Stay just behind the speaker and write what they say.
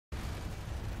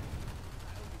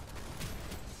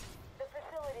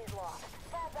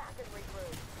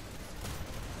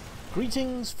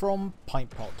Greetings from Pint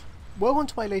Pot. Welcome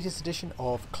to my latest edition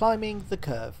of Climbing the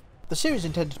Curve. The series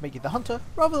intended to make you the hunter,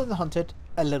 rather than the hunted,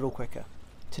 a little quicker.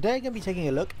 Today I'm going to be taking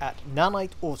a look at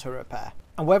Nanite Auto Repair,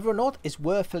 and whether or not it's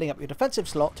worth filling up your defensive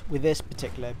slot with this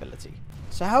particular ability.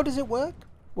 So how does it work?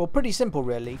 Well, pretty simple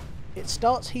really. It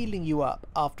starts healing you up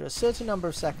after a certain number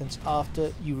of seconds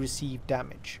after you receive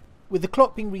damage, with the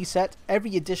clock being reset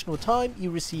every additional time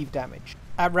you receive damage.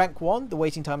 At rank 1 the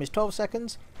waiting time is 12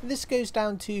 seconds, and this goes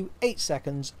down to 8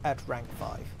 seconds at rank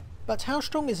 5. But how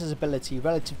strong is this ability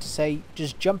relative to, say,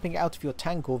 just jumping out of your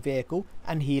tank or vehicle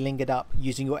and healing it up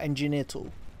using your engineer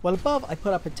tool? Well, above I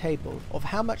put up a table of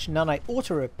how much Nanite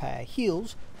Auto Repair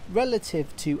heals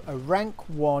relative to a rank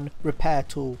 1 repair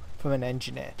tool from an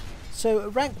engineer. So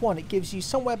at rank 1 it gives you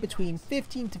somewhere between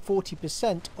 15 to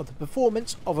 40% of the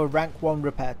performance of a rank 1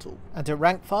 repair tool, and at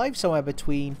rank 5 somewhere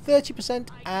between 30%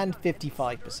 and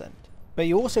 55%. But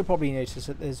you also probably notice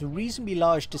that there's a reasonably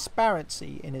large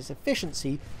disparity in its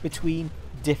efficiency between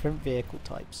different vehicle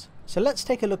types. So let's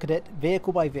take a look at it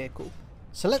vehicle by vehicle.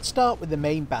 So let's start with the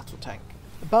main battle tank.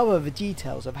 Above are the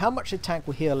details of how much the tank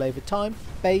will heal over time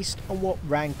based on what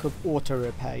rank of auto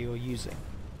repair you're using.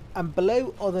 And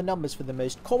below are the numbers for the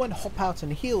most common hop out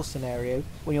and heal scenario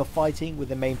when you're fighting with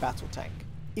the main battle tank.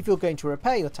 If you're going to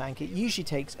repair your tank, it usually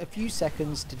takes a few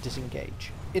seconds to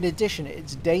disengage. In addition,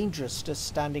 it's dangerous just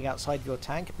standing outside your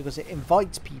tank because it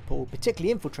invites people,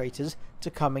 particularly infiltrators,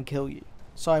 to come and kill you.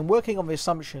 So I'm working on the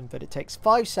assumption that it takes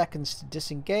 5 seconds to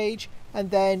disengage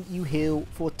and then you heal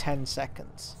for 10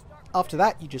 seconds. After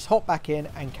that you just hop back in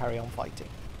and carry on fighting.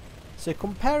 So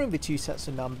comparing the two sets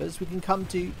of numbers, we can come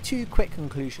to two quick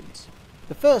conclusions.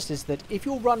 The first is that if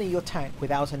you're running your tank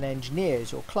without an engineer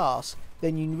as your class,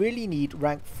 then you really need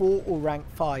rank 4 or rank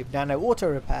 5 Nano Auto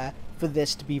Repair for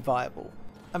this to be viable.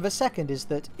 And the second is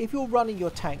that if you're running your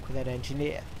tank with an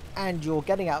engineer, and you're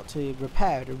getting out to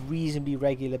repair at a reasonably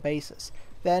regular basis,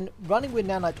 then running with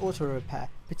Nanite Auto Repair,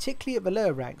 particularly at the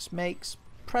lower ranks, makes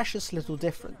precious little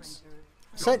difference.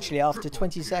 Essentially, after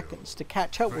 20 seconds, to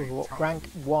catch up with what rank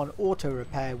 1 auto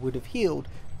repair would have healed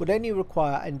would only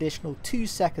require an additional 2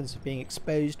 seconds of being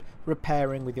exposed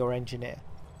repairing with your engineer,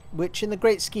 which in the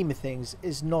great scheme of things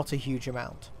is not a huge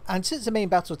amount. And since the main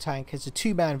battle tank is a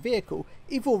 2-man vehicle,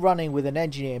 if you're running with an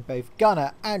engineer in both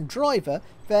gunner and driver,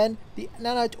 then the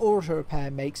Nanite Auto Repair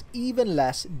makes even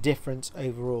less difference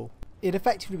overall. It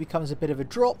effectively becomes a bit of a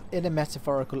drop in a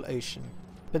metaphorical ocean.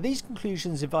 But these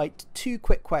conclusions invite two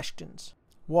quick questions.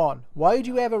 1. Why would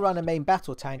you ever run a main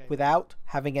battle tank without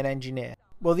having an engineer?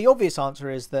 Well, the obvious answer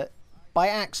is that by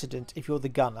accident if you're the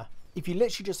gunner. If you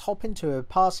literally just hop into a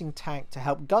passing tank to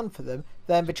help gun for them,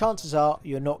 then the chances are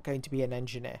you're not going to be an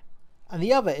engineer. And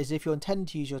the other is if you're intending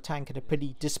to use your tank in a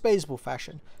pretty disposable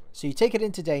fashion. So you take it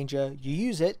into danger, you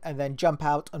use it, and then jump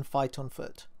out and fight on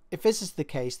foot. If this is the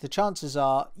case, the chances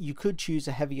are you could choose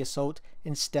a heavy assault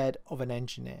instead of an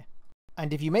engineer.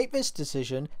 And if you make this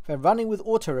decision, then running with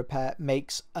auto repair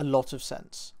makes a lot of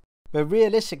sense. But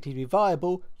realistically to be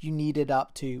viable, you need it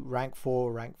up to rank 4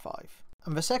 or rank 5.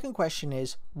 And the second question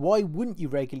is, why wouldn't you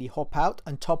regularly hop out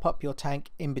and top up your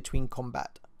tank in between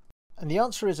combat? And the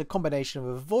answer is a combination of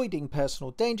avoiding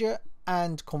personal danger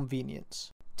and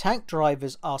convenience. Tank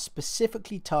drivers are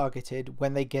specifically targeted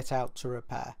when they get out to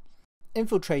repair.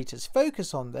 Infiltrators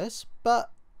focus on this,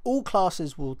 but all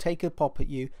classes will take a pop at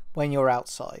you when you're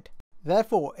outside.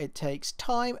 Therefore, it takes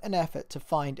time and effort to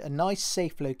find a nice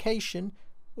safe location,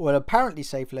 or an apparently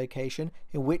safe location,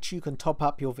 in which you can top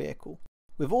up your vehicle.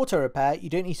 With auto repair, you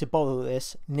don't need to bother with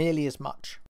this nearly as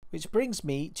much. Which brings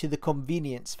me to the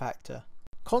convenience factor.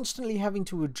 Constantly having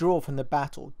to withdraw from the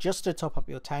battle just to top up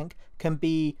your tank can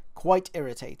be quite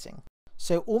irritating.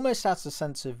 So almost out of a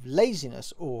sense of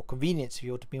laziness or convenience, if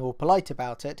you want to be more polite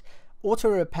about it, auto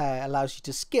repair allows you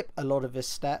to skip a lot of this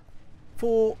step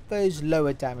for those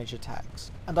lower damage attacks.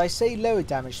 And I say lower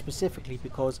damage specifically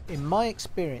because in my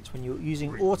experience when you're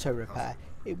using auto repair,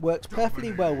 it works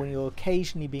perfectly well when you're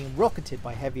occasionally being rocketed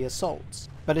by heavy assaults,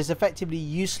 but is effectively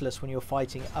useless when you're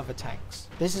fighting other tanks.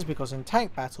 This is because in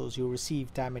tank battles you'll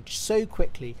receive damage so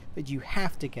quickly that you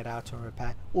have to get out and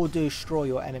repair or destroy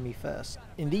your enemy first.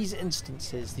 In these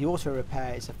instances the auto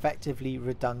repair is effectively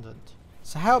redundant.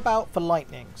 So how about for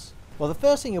lightnings? Well, the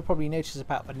first thing you'll probably notice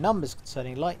about the numbers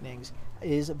concerning lightnings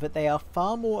is that they are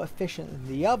far more efficient than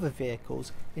the other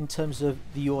vehicles in terms of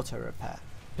the auto repair.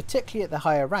 Particularly at the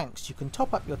higher ranks, you can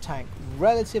top up your tank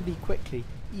relatively quickly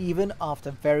even after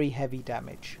very heavy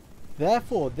damage.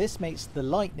 Therefore, this makes the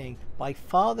Lightning by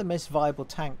far the most viable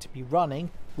tank to be running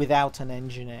without an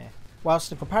engineer.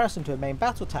 Whilst in comparison to a main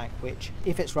battle tank, which,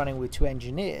 if it's running with 2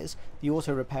 engineers, the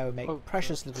auto repair would make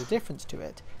precious little difference to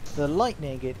it, the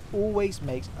lightning, it always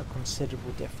makes a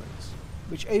considerable difference,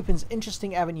 which opens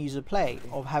interesting avenues of play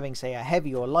of having, say, a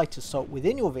heavy or light assault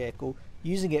within your vehicle,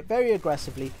 using it very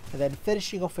aggressively and then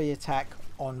finishing off the attack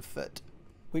on foot.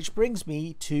 Which brings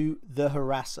me to the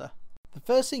Harasser. The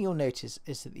first thing you'll notice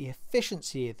is that the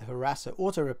efficiency of the Harasser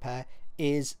auto repair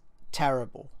is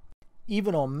terrible.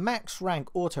 Even on max rank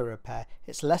auto repair,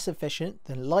 it's less efficient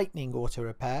than lightning auto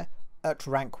repair at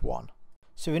rank 1.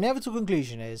 So the inevitable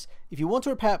conclusion is, if you want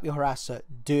to repair up your Harasser,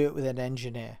 do it with an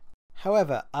engineer.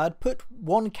 However, I'd put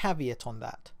one caveat on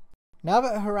that. Now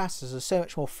that Harassers are so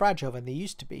much more fragile than they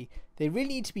used to be, they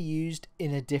really need to be used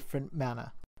in a different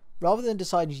manner. Rather than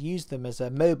deciding to use them as a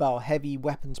mobile heavy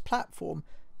weapons platform,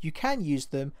 you can use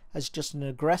them as just an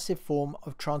aggressive form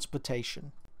of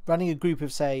transportation, running a group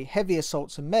of, say, heavy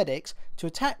assaults and medics to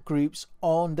attack groups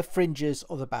on the fringes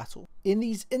of the battle. In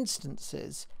these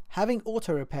instances, having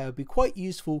auto repair would be quite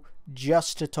useful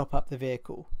just to top up the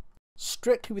vehicle,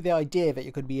 strictly with the idea that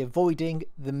you're going to be avoiding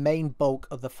the main bulk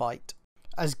of the fight.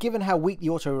 As given how weak the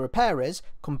auto repair is,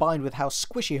 combined with how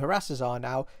squishy Harassers are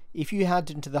now, if you head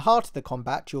into the heart of the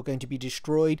combat, you're going to be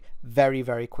destroyed very,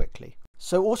 very quickly.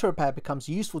 So auto repair becomes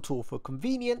a useful tool for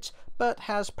convenience, but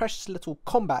has precious little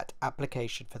combat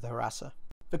application for the Harasser.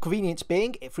 The convenience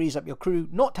being, it frees up your crew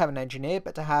not to have an engineer,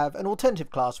 but to have an alternative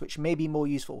class which may be more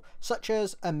useful, such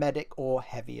as a medic or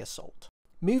heavy assault.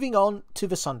 Moving on to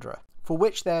the Sunderer, for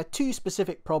which there are 2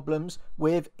 specific problems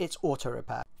with its auto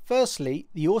repair. Firstly,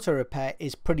 the auto repair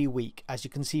is pretty weak, as you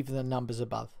can see from the numbers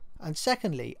above. And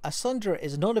secondly, a Sunderer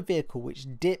is not a vehicle which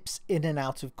dips in and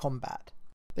out of combat.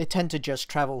 They tend to just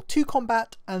travel to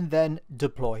combat and then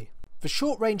deploy. The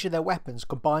short range of their weapons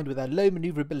combined with their low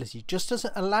manoeuvrability just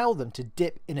doesn't allow them to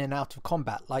dip in and out of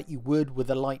combat like you would with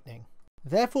a lightning.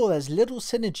 Therefore, there's little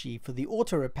synergy for the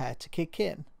auto repair to kick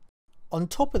in. On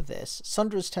top of this,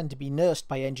 Sunderers tend to be nursed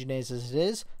by engineers as it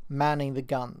is, manning the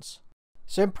guns.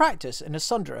 So in practice, in a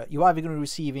Sunderer, you're either going to be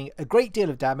receiving a great deal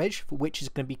of damage, for which is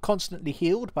going to be constantly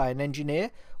healed by an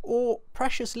engineer, or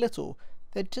precious little.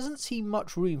 There doesn't seem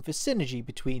much room for synergy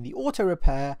between the auto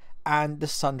repair and the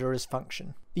Sunderer's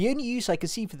function. The only use I can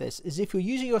see for this is if you're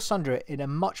using your Sunderer in a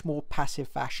much more passive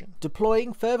fashion,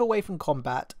 deploying further away from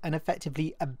combat and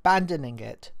effectively abandoning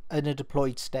it in a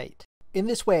deployed state. In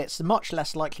this way, it's much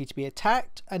less likely to be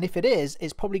attacked, and if it is,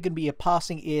 it's probably going to be a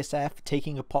passing ESF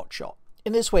taking a pot shot.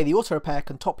 In this way, the auto repair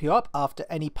can top you up after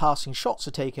any passing shots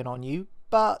are taken on you,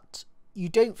 but you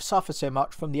don't suffer so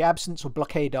much from the absence of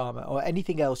blockade armor or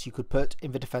anything else you could put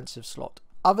in the defensive slot.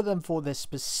 Other than for this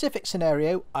specific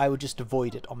scenario, I would just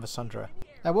avoid it on the Sunderer.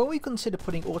 Now, when we consider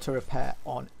putting auto repair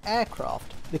on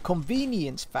aircraft, the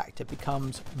convenience factor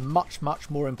becomes much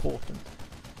more important.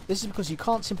 This is because you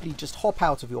can't simply just hop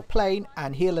out of your plane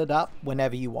and heal it up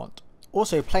whenever you want.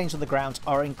 Also, planes on the ground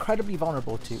are incredibly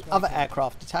vulnerable to other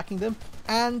aircraft attacking them,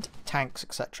 and tanks,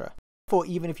 etc. For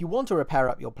even if you want to repair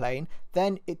up your plane,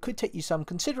 then it could take you some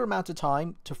considerable amount of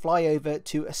time to fly over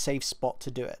to a safe spot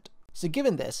to do it. So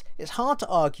given this, it's hard to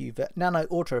argue that Nanite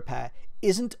Auto Repair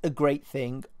isn't a great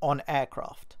thing on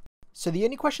aircraft. So the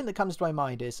only question that comes to my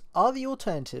mind is, are the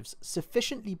alternatives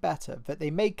sufficiently better that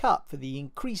they make up for the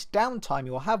increased downtime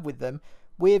you'll have with them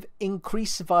with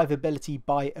increased survivability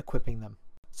by equipping them?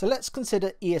 So let's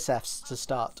consider ESFs to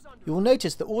start. You will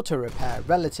notice that auto repair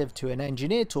relative to an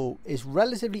engineer tool is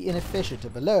relatively inefficient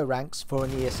at the lower ranks for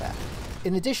an ESF.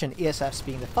 In addition, ESFs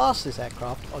being the fastest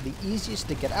aircraft are the easiest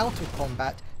to get out of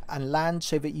combat and land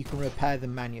so that you can repair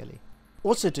them manually.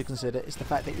 Also to consider is the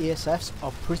fact that ESFs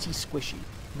are pretty squishy.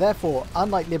 Therefore,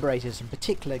 unlike Liberators and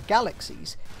particular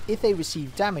galaxies, if they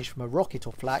receive damage from a rocket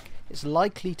or flak, it's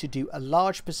likely to do a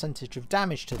large percentage of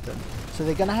damage to them, so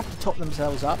they're going to have to top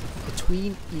themselves up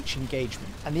between each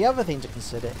engagement. And the other thing to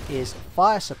consider is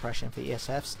fire suppression for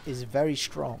ESFs is very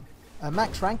strong. At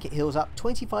max rank, it heals up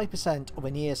 25% of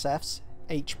an ESF's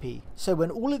HP. So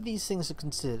when all of these things are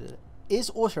considered,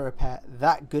 is auto repair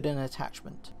that good an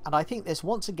attachment? And I think this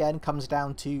once again comes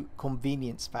down to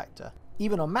convenience factor.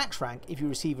 Even on max rank, if you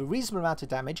receive a reasonable amount of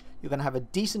damage, you're going to have a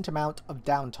decent amount of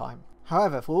downtime.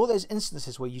 However, for all those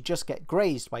instances where you just get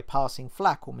grazed by passing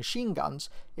flak or machine guns,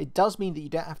 it does mean that you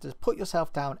don't have to put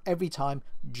yourself down every time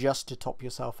just to top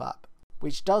yourself up,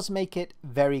 which does make it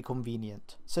very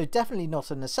convenient. So definitely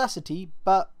not a necessity,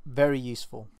 but very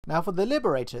useful. Now for the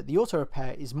Liberator, the auto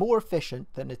repair is more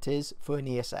efficient than it is for an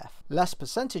ESF. Less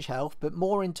percentage health, but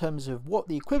more in terms of what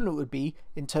the equivalent would be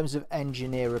in terms of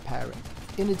engineer repairing.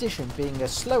 In addition, being a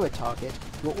slower target,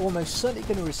 you're almost certainly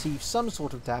going to receive some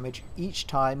sort of damage each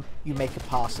time you make a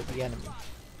pass at the enemy.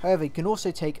 However, you can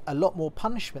also take a lot more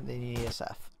punishment than an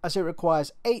ESF. as it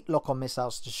requires 8 lock-on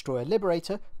missiles to destroy a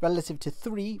Liberator relative to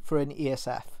 3 for an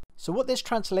ESF. So what this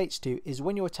translates to is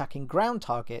when you're attacking ground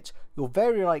targets, you're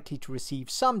very likely to receive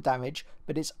some damage,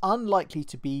 but it's unlikely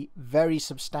to be very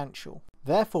substantial.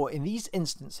 Therefore, in these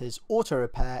instances, auto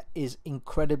repair is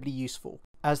incredibly useful,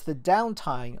 as the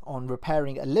downtime on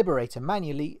repairing a Liberator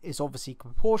manually is obviously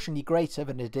proportionally greater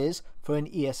than it is for an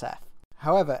ESF.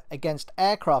 However, against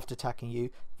aircraft attacking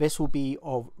you, this will be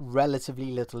of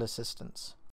relatively little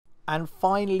assistance. And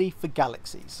finally, for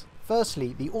galaxies.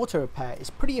 Firstly, the auto repair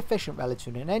is pretty efficient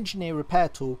relative to an engineer repair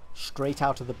tool straight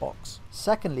out of the box.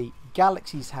 Secondly,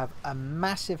 galaxies have a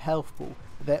massive health pool,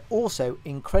 but they're also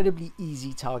incredibly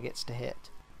easy targets to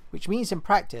hit, which means in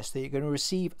practice that you're going to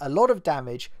receive a lot of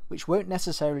damage which won't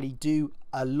necessarily do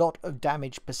a lot of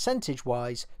damage percentage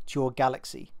wise to your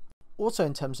galaxy. Also,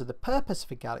 in terms of the purpose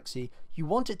of a galaxy, you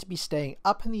want it to be staying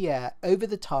up in the air over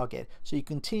the target so you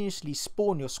continuously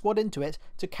spawn your squad into it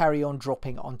to carry on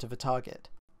dropping onto the target.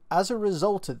 As a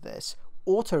result of this,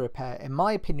 auto repair, in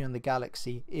my opinion on the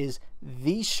galaxy, is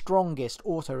the strongest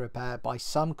auto repair by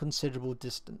some considerable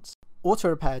distance. Auto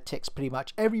repair ticks pretty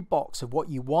much every box of what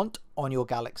you want on your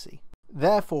galaxy.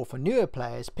 Therefore, for newer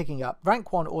players, picking up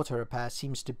rank 1 auto repair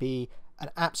seems to be an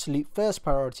absolute first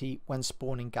priority when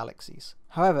spawning galaxies.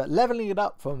 However, leveling it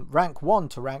up from rank 1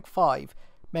 to rank 5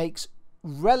 makes,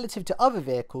 relative to other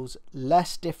vehicles,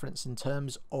 less difference in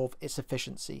terms of its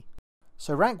efficiency.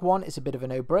 So rank 1 is a bit of a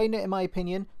no-brainer in my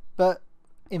opinion, but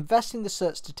investing the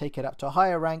certs to take it up to a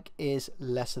higher rank is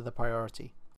less of the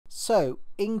priority. So,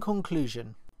 in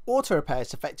conclusion, auto repair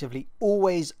is effectively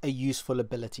always a useful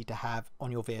ability to have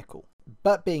on your vehicle.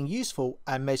 But being useful,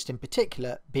 and most in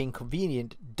particular being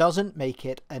convenient, doesn't make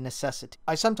it a necessity.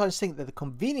 I sometimes think that the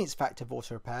convenience factor of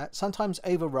auto repair sometimes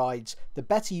overrides the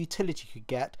better utility you could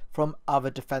get from other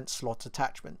defense slot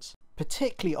attachments.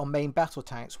 Particularly on main battle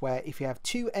tanks, where if you have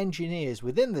 2 engineers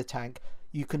within the tank,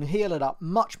 you can heal it up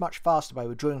much faster by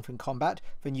withdrawing from combat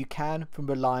than you can from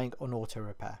relying on auto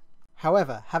repair.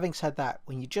 However, having said that,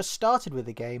 when you just started with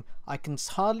the game, I can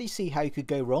hardly see how you could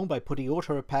go wrong by putting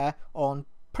auto repair on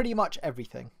pretty much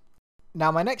everything.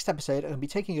 Now, my next episode, I'm going to be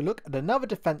taking a look at another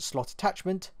defense slot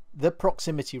attachment, the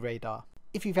proximity radar.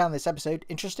 If you found this episode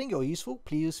interesting or useful,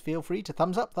 please feel free to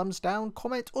thumbs up, thumbs down,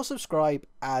 comment or subscribe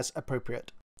as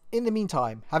appropriate. In the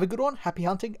meantime, have a good one, happy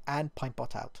hunting, and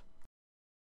Pinepot out.